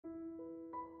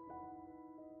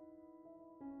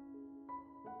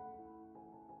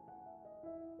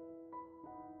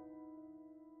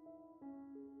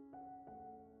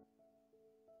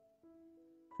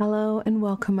Hello and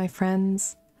welcome, my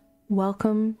friends.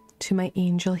 Welcome to my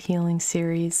angel healing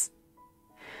series.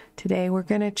 Today we're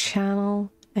going to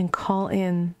channel and call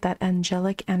in that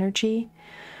angelic energy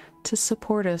to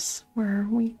support us where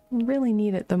we really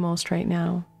need it the most right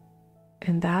now.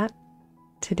 And that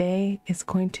today is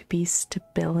going to be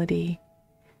stability.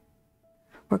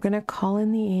 We're going to call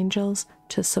in the angels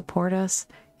to support us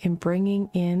in bringing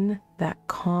in that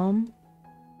calm,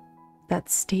 that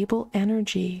stable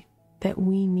energy that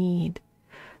we need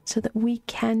so that we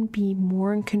can be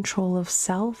more in control of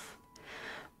self,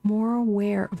 more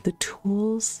aware of the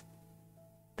tools,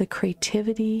 the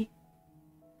creativity,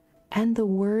 and the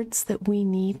words that we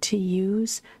need to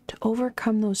use to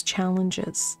overcome those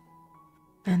challenges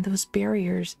and those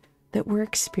barriers that we're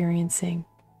experiencing.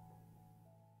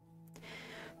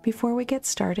 Before we get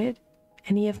started,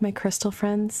 any of my crystal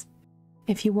friends,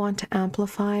 if you want to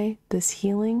amplify this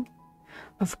healing,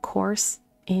 of course,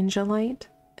 Angelite,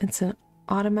 it's an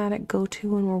automatic go-to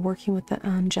when we're working with the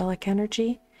angelic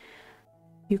energy.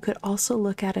 You could also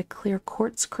look at a clear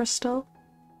quartz crystal,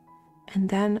 and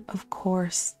then of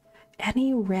course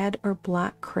any red or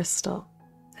black crystal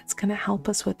that's going to help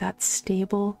us with that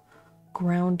stable,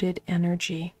 grounded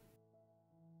energy.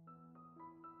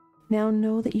 Now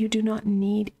know that you do not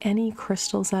need any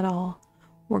crystals at all.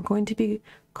 We're going to be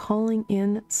calling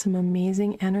in some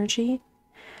amazing energy,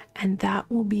 and that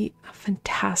will be a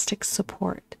fantastic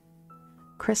support.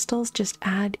 Crystals just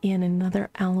add in another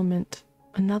element,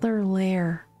 another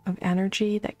layer of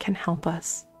energy that can help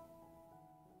us.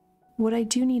 What I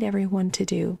do need everyone to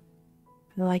do,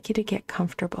 I'd like you to get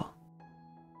comfortable.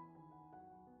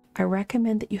 I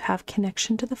recommend that you have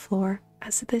connection to the floor,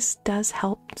 as this does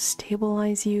help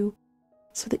stabilize you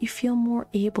so that you feel more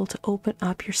able to open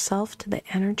up yourself to the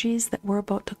energies that we're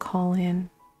about to call in.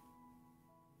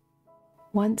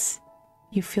 Once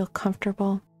you feel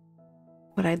comfortable,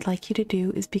 what I'd like you to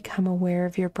do is become aware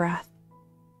of your breath.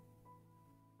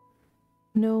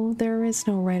 No, there is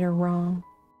no right or wrong.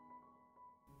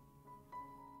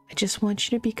 I just want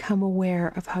you to become aware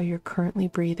of how you're currently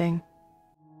breathing.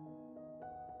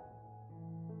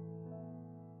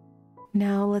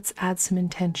 Now let's add some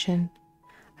intention.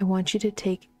 I want you to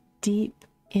take deep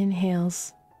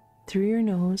inhales through your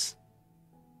nose,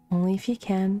 only if you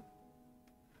can.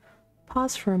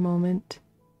 Pause for a moment,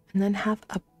 and then have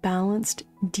a balanced,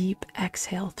 deep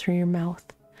exhale through your mouth.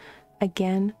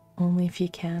 Again, only if you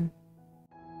can.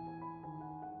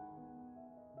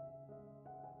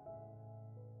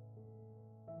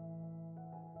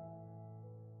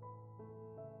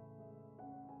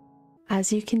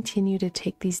 As you continue to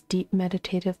take these deep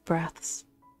meditative breaths,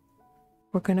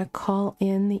 we're going to call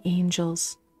in the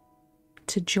angels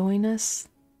to join us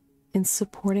in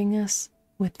supporting us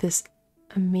with this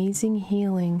amazing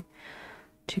healing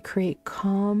to create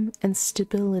calm and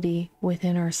stability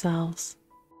within ourselves.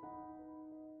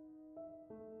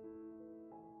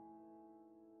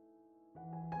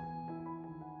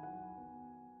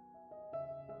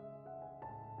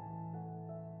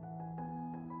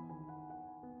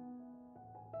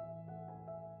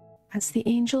 As the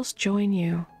angels join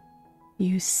you,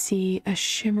 you see a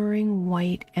shimmering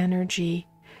white energy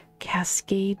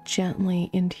cascade gently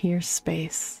into your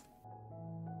space.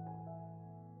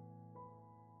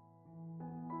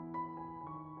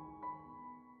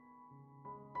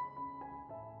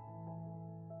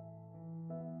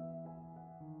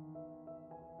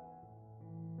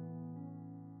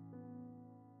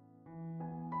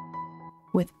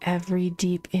 With every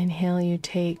deep inhale you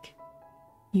take,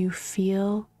 you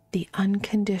feel the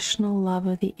unconditional love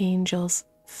of the angels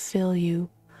fill you,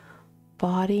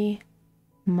 body,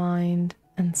 mind,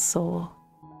 and soul.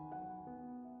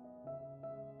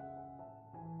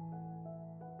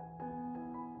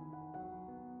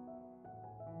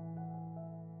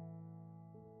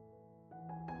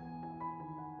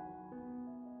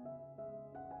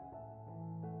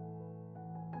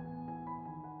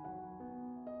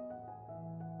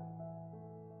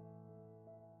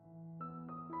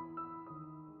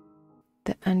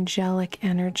 The angelic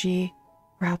energy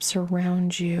wraps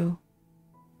around you,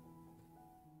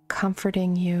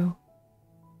 comforting you,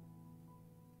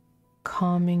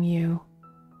 calming you.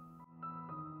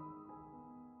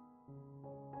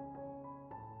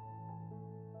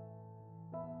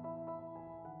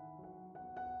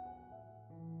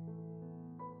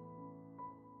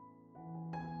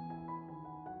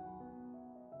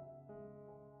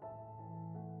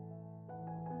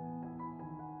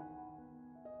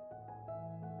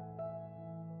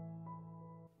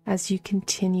 As you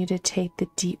continue to take the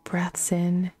deep breaths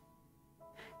in,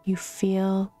 you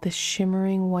feel the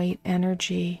shimmering white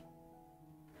energy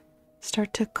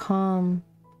start to calm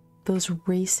those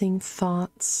racing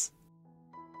thoughts,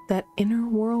 that inner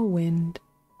whirlwind.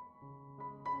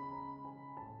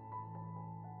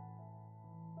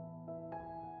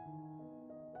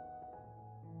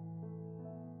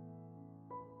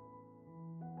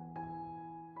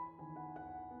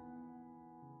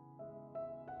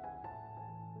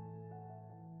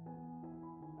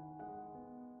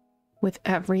 With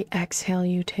every exhale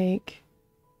you take,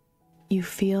 you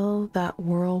feel that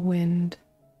whirlwind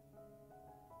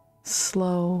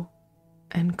slow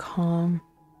and calm.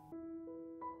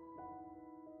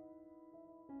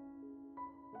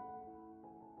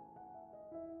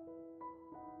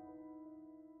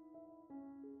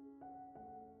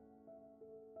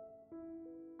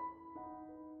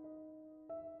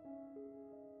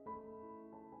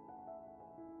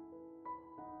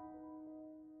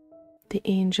 The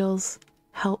angels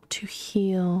help to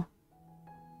heal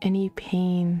any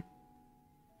pain,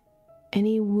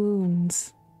 any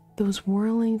wounds those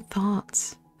whirling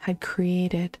thoughts had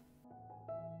created.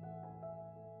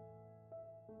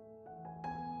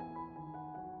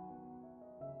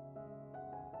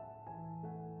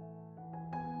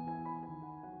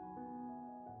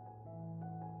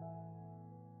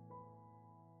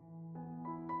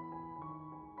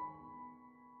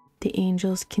 The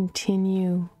angels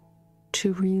continue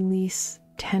to release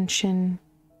tension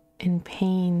and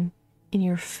pain in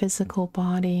your physical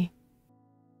body.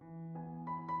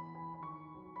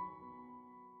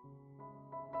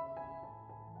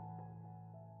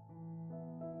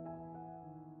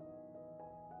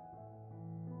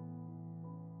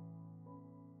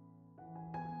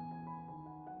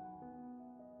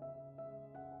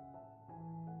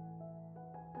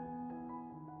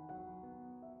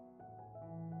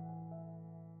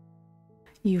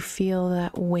 You feel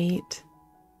that weight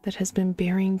that has been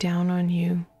bearing down on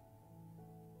you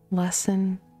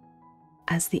lessen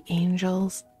as the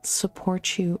angels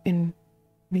support you in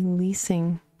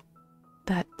releasing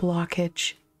that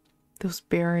blockage, those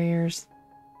barriers,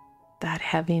 that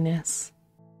heaviness.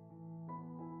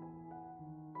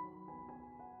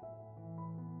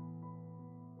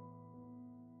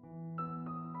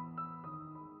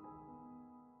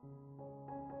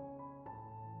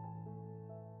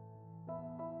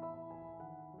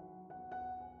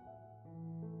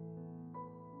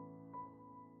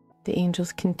 The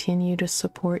angels continue to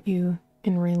support you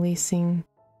in releasing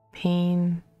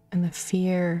pain and the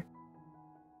fear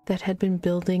that had been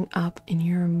building up in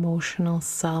your emotional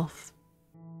self.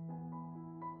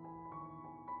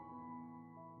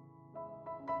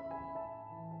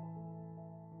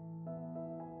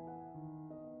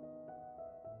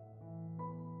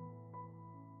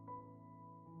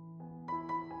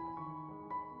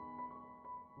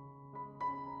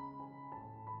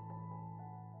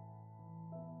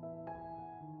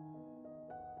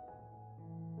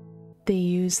 They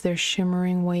use their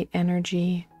shimmering white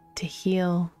energy to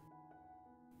heal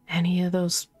any of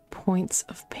those points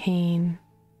of pain,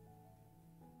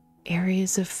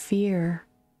 areas of fear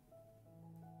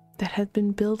that had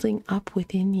been building up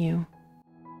within you.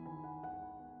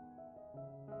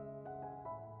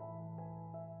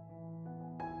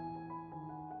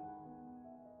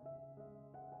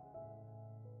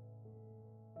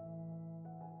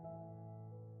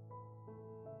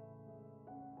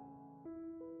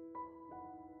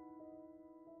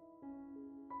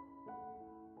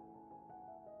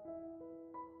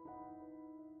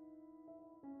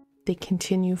 They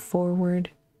continue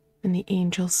forward, and the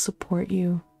angels support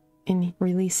you in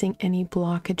releasing any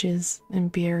blockages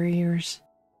and barriers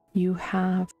you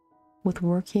have with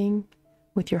working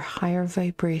with your higher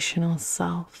vibrational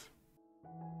self.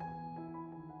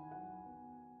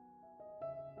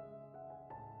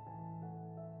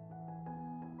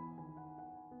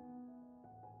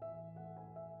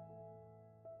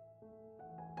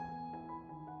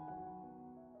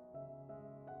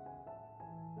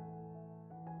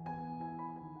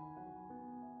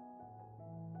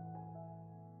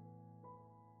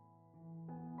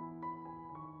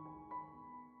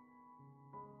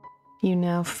 You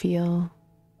now feel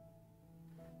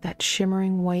that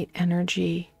shimmering white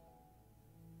energy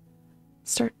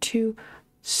start to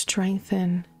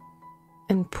strengthen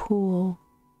and pool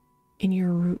in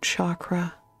your root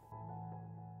chakra.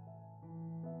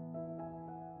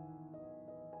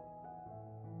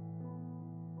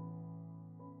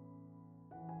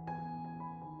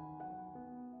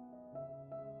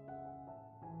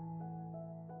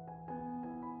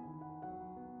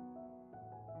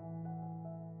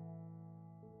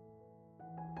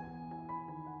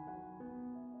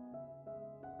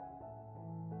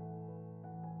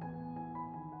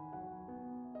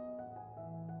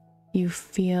 You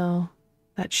feel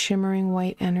that shimmering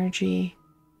white energy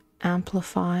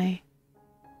amplify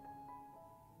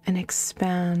and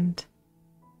expand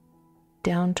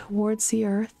down towards the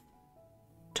earth,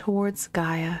 towards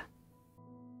Gaia.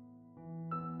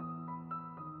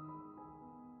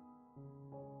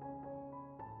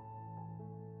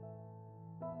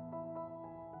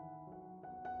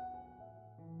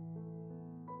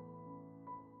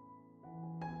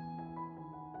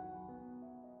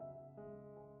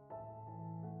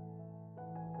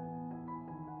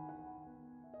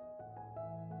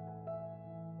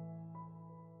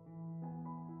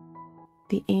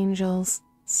 The angels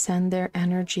send their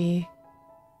energy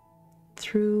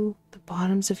through the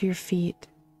bottoms of your feet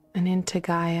and into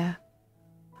Gaia,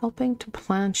 helping to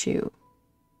plant you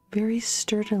very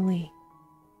sturdily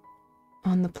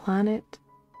on the planet,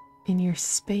 in your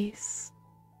space,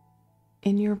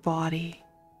 in your body.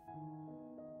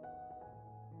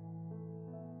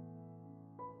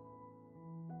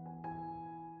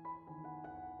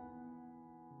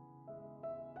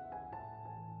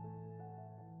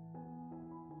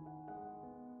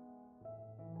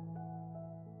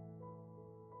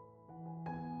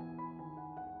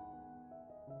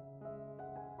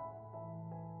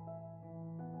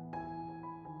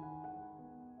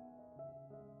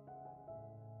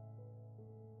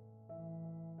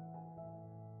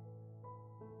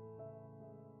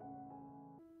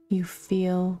 You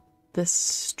feel the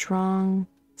strong,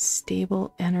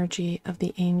 stable energy of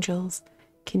the angels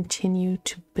continue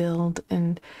to build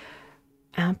and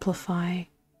amplify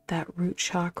that root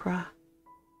chakra,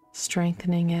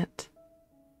 strengthening it.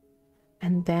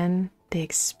 And then they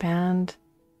expand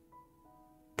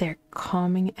their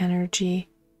calming energy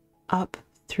up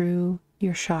through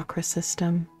your chakra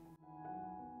system.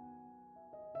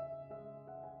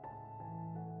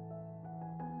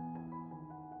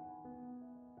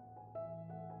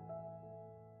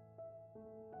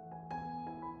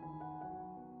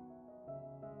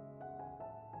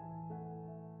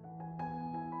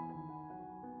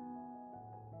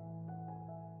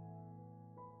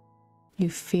 You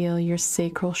feel your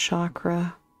sacral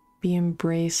chakra be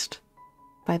embraced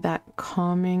by that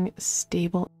calming,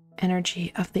 stable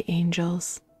energy of the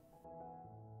angels.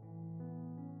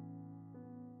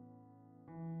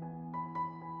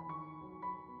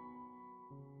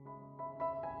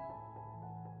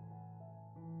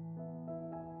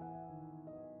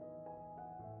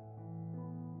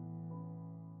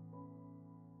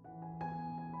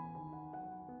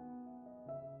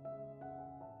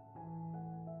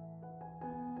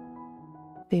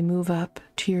 They move up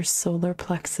to your solar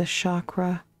plexus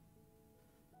chakra,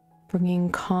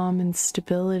 bringing calm and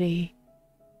stability,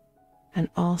 and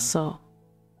also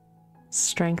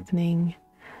strengthening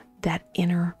that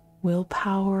inner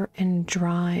willpower and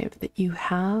drive that you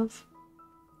have,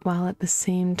 while at the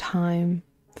same time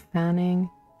fanning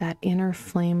that inner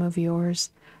flame of yours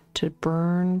to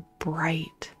burn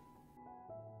bright.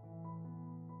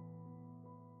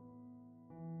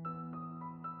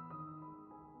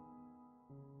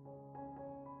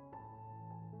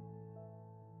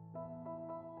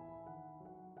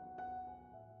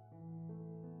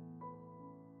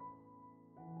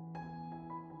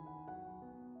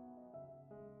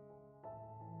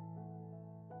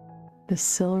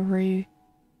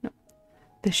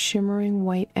 The shimmering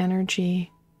white energy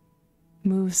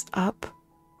moves up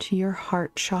to your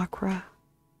heart chakra,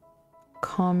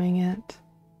 calming it,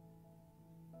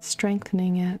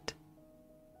 strengthening it,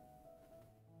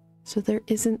 so there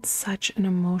isn't such an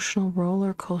emotional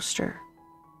roller coaster.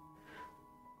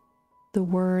 The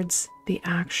words, the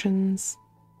actions,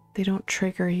 they don't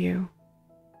trigger you.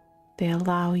 They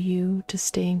allow you to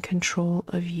stay in control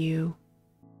of you.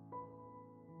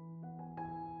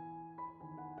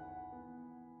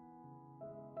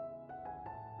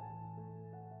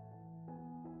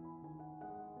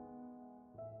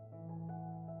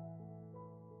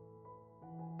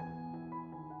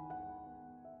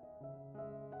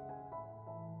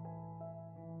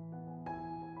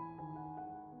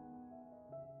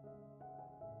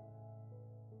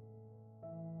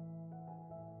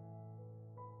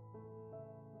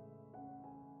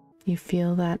 You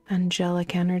feel that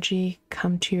angelic energy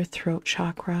come to your throat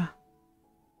chakra.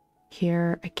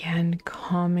 Here again,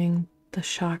 calming the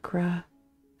chakra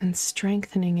and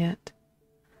strengthening it,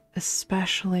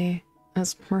 especially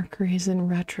as Mercury is in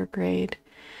retrograde.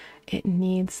 It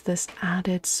needs this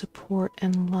added support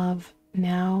and love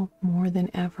now more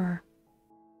than ever.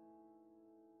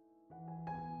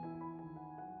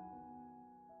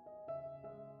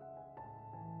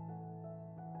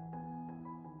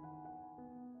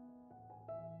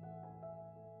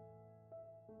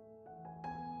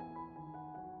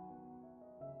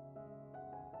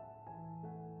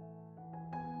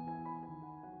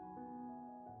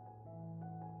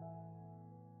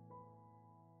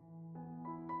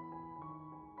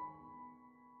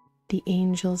 The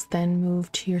angels then move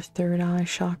to your third eye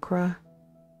chakra,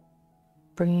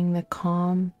 bringing the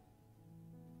calm,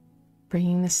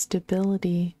 bringing the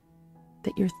stability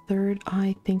that your third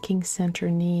eye thinking center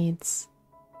needs,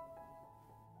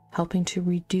 helping to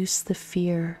reduce the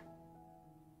fear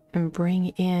and bring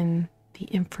in the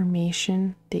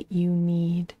information that you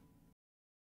need.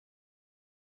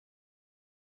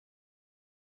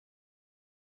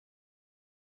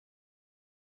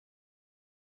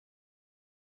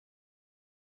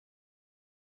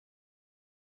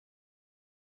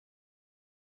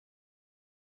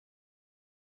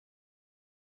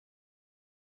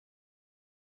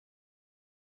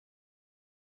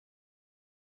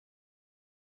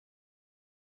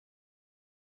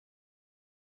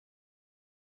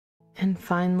 And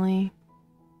finally,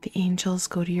 the angels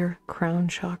go to your crown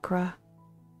chakra,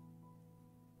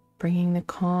 bringing the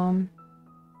calm,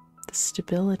 the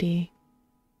stability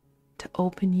to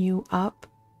open you up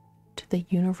to the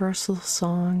universal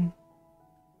song,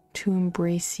 to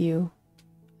embrace you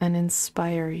and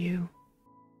inspire you.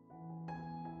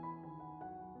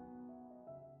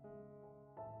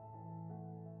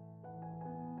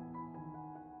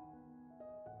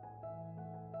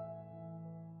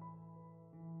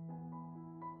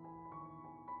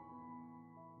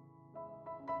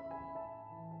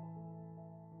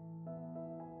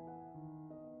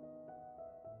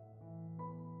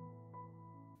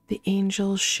 The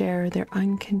angels share their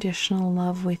unconditional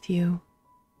love with you.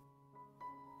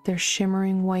 Their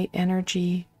shimmering white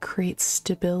energy creates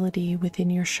stability within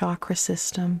your chakra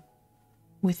system,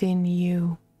 within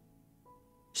you,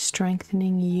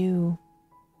 strengthening you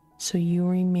so you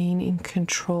remain in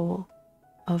control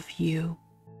of you.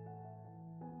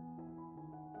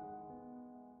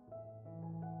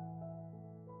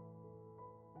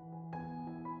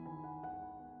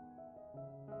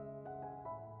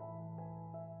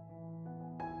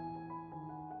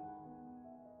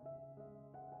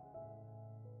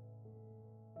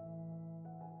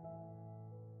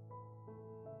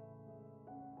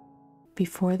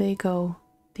 Before they go,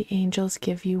 the angels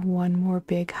give you one more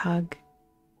big hug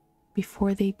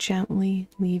before they gently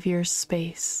leave your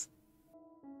space.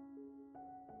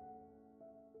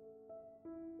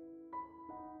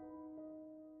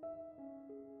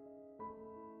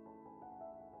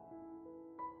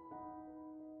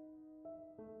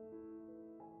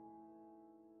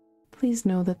 Please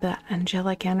know that that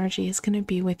angelic energy is going to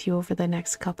be with you over the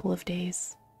next couple of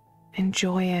days.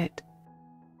 Enjoy it.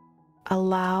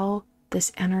 Allow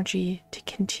this energy to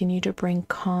continue to bring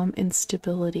calm and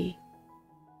stability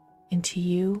into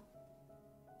you,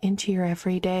 into your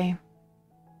everyday.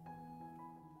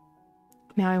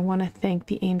 Now I want to thank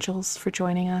the angels for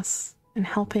joining us and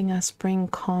helping us bring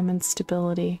calm and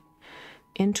stability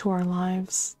into our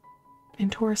lives,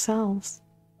 into ourselves.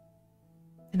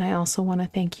 And I also want to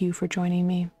thank you for joining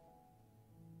me.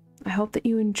 I hope that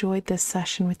you enjoyed this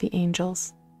session with the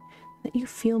angels, that you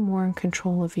feel more in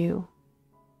control of you,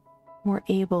 more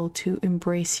able to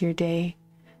embrace your day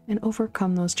and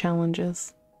overcome those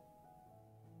challenges.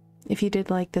 If you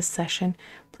did like this session,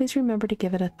 please remember to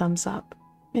give it a thumbs up.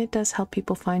 It does help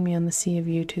people find me on the sea of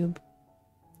YouTube.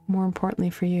 More importantly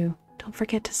for you, don't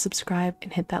forget to subscribe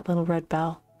and hit that little red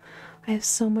bell. I have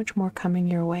so much more coming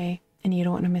your way, and you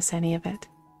don't want to miss any of it.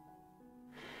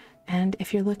 And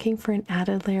if you're looking for an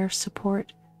added layer of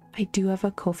support, I do have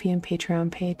a Ko-fi and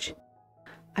Patreon page.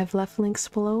 I've left links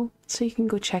below so you can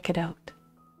go check it out.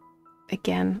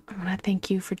 Again, I want to thank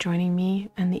you for joining me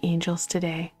and the angels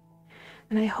today.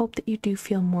 And I hope that you do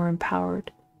feel more empowered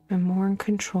and more in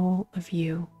control of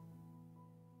you.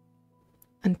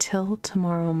 Until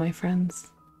tomorrow, my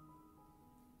friends.